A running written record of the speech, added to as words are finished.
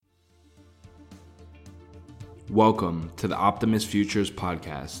Welcome to the Optimus Futures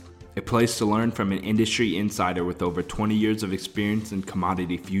Podcast, a place to learn from an industry insider with over 20 years of experience in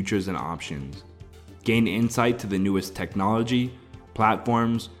commodity futures and options. Gain insight to the newest technology,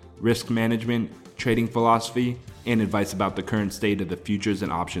 platforms, risk management, trading philosophy, and advice about the current state of the futures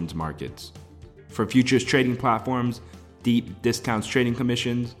and options markets. For futures trading platforms, deep discounts trading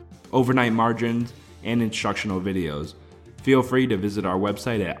commissions, overnight margins, and instructional videos, feel free to visit our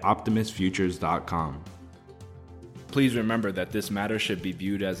website at optimusfutures.com. Please remember that this matter should be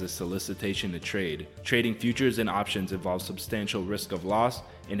viewed as a solicitation to trade. Trading futures and options involves substantial risk of loss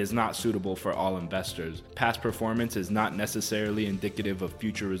and is not suitable for all investors. Past performance is not necessarily indicative of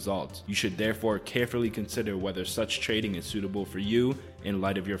future results. You should therefore carefully consider whether such trading is suitable for you in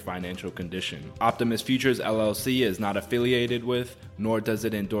light of your financial condition. Optimus Futures LLC is not affiliated with, nor does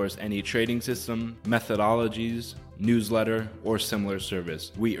it endorse any trading system, methodologies, newsletter, or similar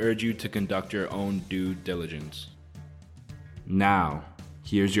service. We urge you to conduct your own due diligence. Now,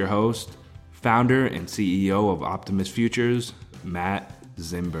 here's your host, founder and CEO of Optimus Futures, Matt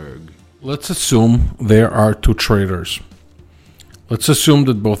Zimberg. Let's assume there are two traders. Let's assume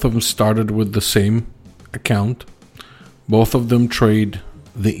that both of them started with the same account. Both of them trade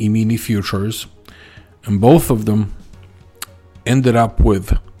the E-mini futures. And both of them ended up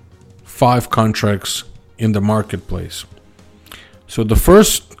with 5 contracts in the marketplace. So the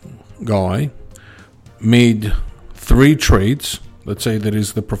first guy made 3 trades. Let's say that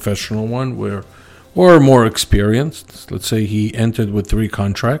is the professional one or more experienced. Let's say he entered with 3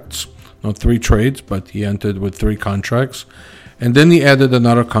 contracts, not 3 trades, but he entered with 3 contracts. And then he added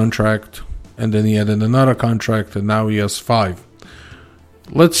another contract, and then he added another contract, and now he has 5.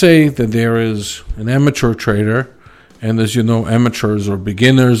 Let's say that there is an amateur trader, and as you know, amateurs or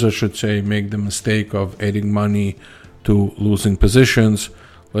beginners, I should say, make the mistake of adding money to losing positions.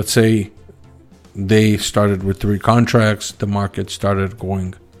 Let's say they started with 3 contracts, the market started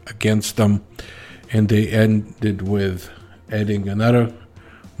going against them, and they ended with adding another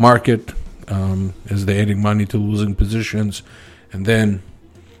market as they adding money to losing positions, and then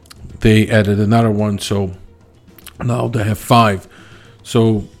they added another one, so now they have 5.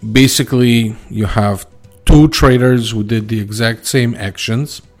 So basically you have 2 traders who did the exact same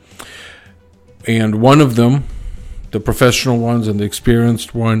actions, and one of them, the professional ones and the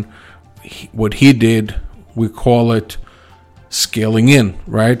experienced one, what he did, we call it scaling in,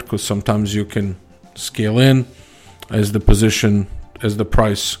 right? Because sometimes you can scale in as the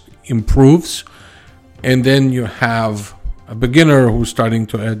price improves. And then you have a beginner who's starting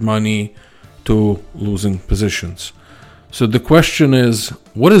to add money to losing positions. So the question is,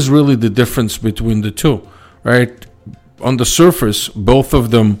 what is really the difference between the two, right? On the surface, both of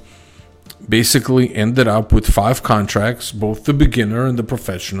them basically ended up with 5 contracts, both the beginner and the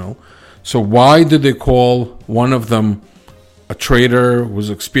professional. So why did they call one of them a trader who's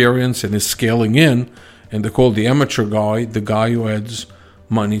experienced and is scaling in, and they call the amateur guy the guy who adds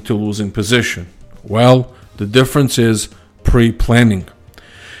money to losing position? Well, the difference is pre-planning.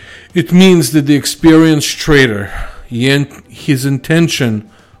 It means that the experienced trader, his intention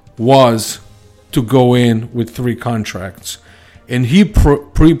was to go in with 3 contracts, and he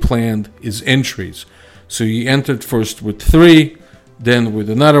pre-planned his entries. So he entered first with 3, then with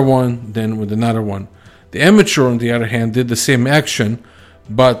another one, then with another one. The amateur, on the other hand, did the same action,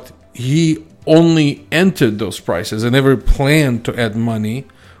 but he only entered those prices and never planned to add money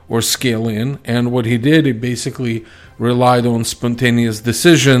or scale in. And what he did, he basically relied on spontaneous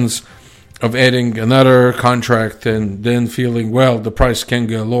decisions of adding another contract and then feeling, well, the price can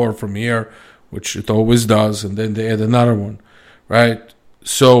get lower from here, which it always does, and then they add another one, right?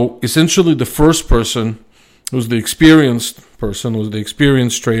 So essentially the first person, who's the experienced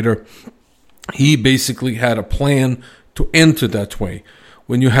trader, he basically had a plan to enter that way.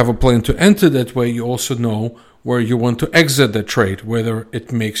 When you have a plan to enter that way, you also know where you want to exit the trade, whether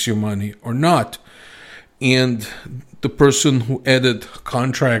it makes you money or not. And the person who added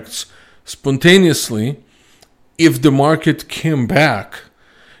contracts spontaneously, if the market came back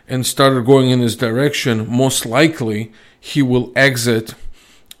and started going in his direction, most likely he will exit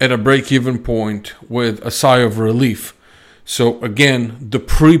at a break-even point with a sigh of relief. So again, the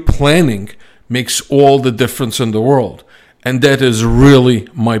pre-planning makes all the difference in the world. And that is really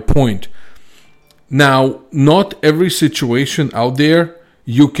my point. Now, not every situation out there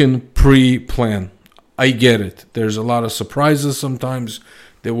you can pre-plan. I get it. There's a lot of surprises sometimes.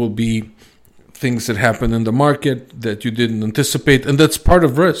 There will be things that happen in the market that you didn't anticipate, and that's part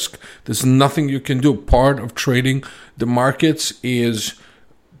of risk. There's nothing you can do. Part of trading the markets is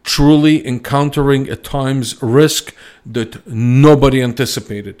truly encountering at times risk that nobody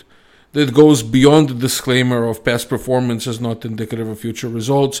anticipated. that goes beyond the disclaimer of past performance is not indicative of future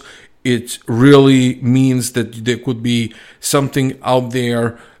results. It really means that there could be something out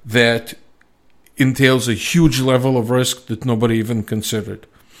there that entails a huge level of risk that nobody even considered.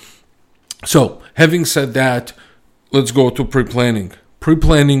 So, having said that, let's go to pre-planning.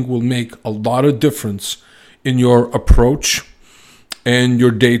 Pre-planning will make a lot of difference in your approach and your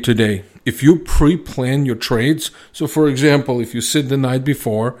day-to-day. If you pre-plan your trades, so for example, if you sit the night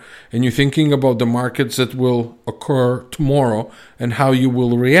before and you're thinking about the markets that will occur tomorrow and how you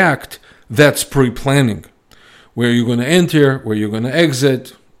will react, that's pre-planning. Where you're going to enter, where you're going to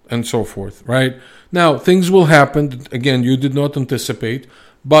exit, and so forth, right? Now, things will happen that, again, you did not anticipate,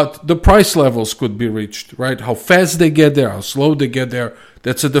 but the price levels could be reached, right? How fast they get there, how slow they get there,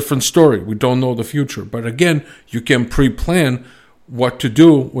 that's a different story. We don't know the future. But again, you can pre-plan what to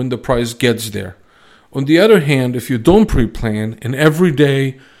do when the price gets there. On the other hand, if you don't pre-plan and every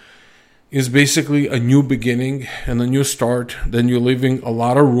day is basically a new beginning and a new start, then you're leaving a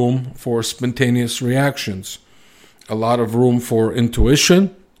lot of room for spontaneous reactions, a lot of room for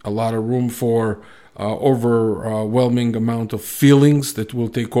intuition, a lot of room for overwhelming amount of feelings that will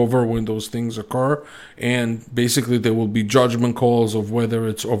take over when those things occur. And basically there will be judgment calls of whether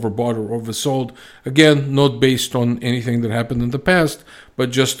it's overbought or oversold. Again, not based on anything that happened in the past,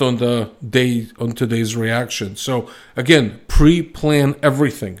 but just on today's reaction. So again, pre-plan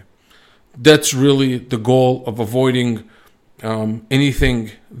everything. That's really the goal of avoiding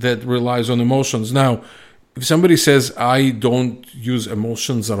anything that relies on emotions. Now, if somebody says, I don't use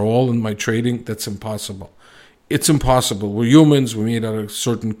emotions at all in my trading, that's impossible. It's impossible. We're humans. We're made out of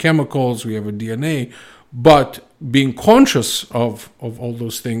certain chemicals. We have a DNA. But being conscious of all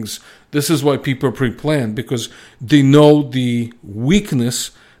those things, this is why people pre-plan, because they know the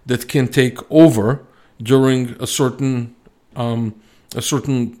weakness that can take over during a certain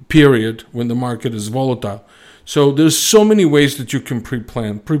period when the market is volatile. So there's so many ways that you can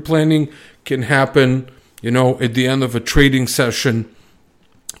pre-plan. Pre-planning can happen at the end of a trading session,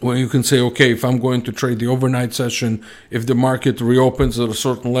 where you can say, okay, if I'm going to trade the overnight session, if the market reopens at a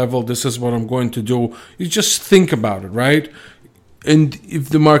certain level, this is what I'm going to do. You just think about it, right? And if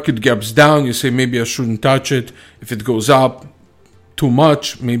the market gaps down, you say, maybe I shouldn't touch it. If it goes up too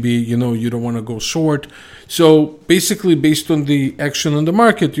much, maybe, you don't want to go short. So basically, based on the action in the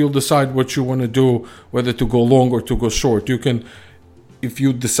market, you'll decide what you want to do, whether to go long or to go short. You can, if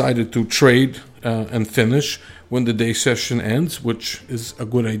you decided to trade and finish when the day session ends, which is a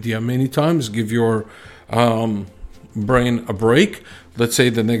good idea many times, give your brain a break. Let's say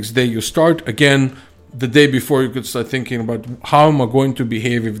the next day you start. Again, the day before you could start thinking about how am I going to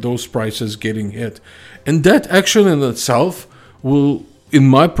behave if those prices getting hit. And that action in itself will, in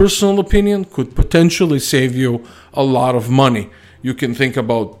my personal opinion, could potentially save you a lot of money. You can think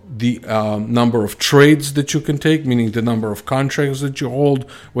about the number of trades that you can take, meaning the number of contracts that you hold,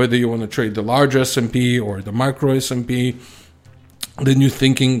 whether you want to trade the large S&P or the micro S&P. Then you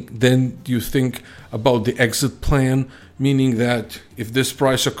think about the exit plan, meaning that if this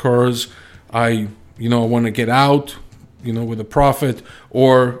price occurs, I want to get out, with a profit,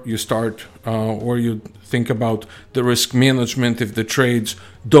 or you start, or you think about the risk management if the trades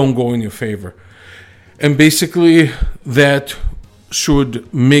don't go in your favor. And basically that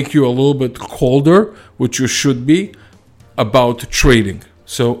should make you a little bit colder, which you should be, about trading.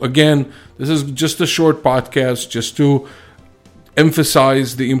 So again, this is just a short podcast just to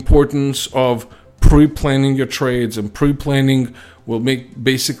emphasize the importance of pre-planning your trades, and pre-planning will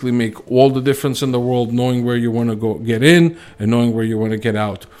basically make all the difference in the world, knowing where you want to go get in and knowing where you want to get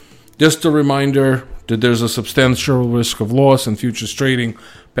out. Just a reminder that there's a substantial risk of loss in futures trading.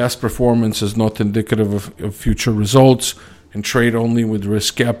 Past performance is not indicative of future results, and trade only with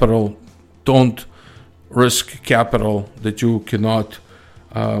risk capital. Don't risk capital that you cannot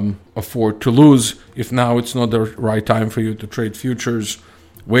afford to lose. If now it's not the right time for you to trade futures,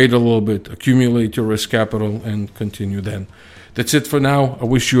 wait a little bit, accumulate your risk capital, and continue then. That's it for now. I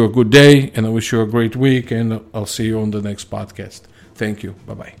wish you a good day, and I wish you a great week, and I'll see you on the next podcast. Thank you.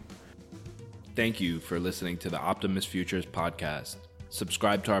 Bye-bye. Thank you for listening to the Optimus Futures podcast.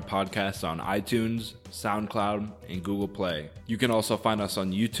 Subscribe to our podcast on iTunes, SoundCloud, and Google Play. You can also find us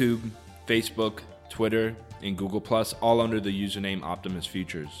on YouTube, Facebook, Twitter, and Google+, all under the username Optimus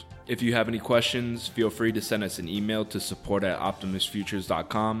Futures. If you have any questions, feel free to send us an email to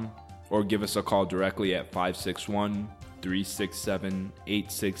support@optimusfutures.com or give us a call directly at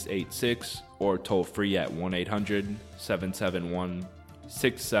 561-367-8686 or toll free at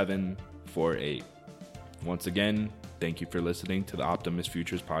 1-800-771-6748. Once again, thank you for listening to the Optimus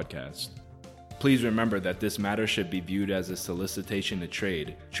Futures podcast. Please remember that this matter should be viewed as a solicitation to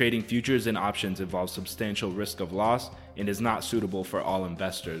trade. Trading futures and options involves substantial risk of loss and is not suitable for all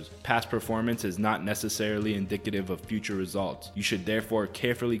investors. Past performance is not necessarily indicative of future results. You should therefore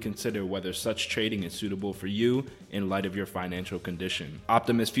carefully consider whether such trading is suitable for you in light of your financial condition.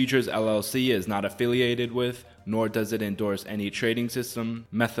 Optimus Futures LLC is not affiliated with, nor does it endorse any trading system,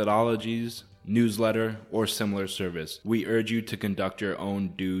 methodologies, newsletter, or similar service. We urge you to conduct your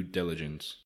own due diligence.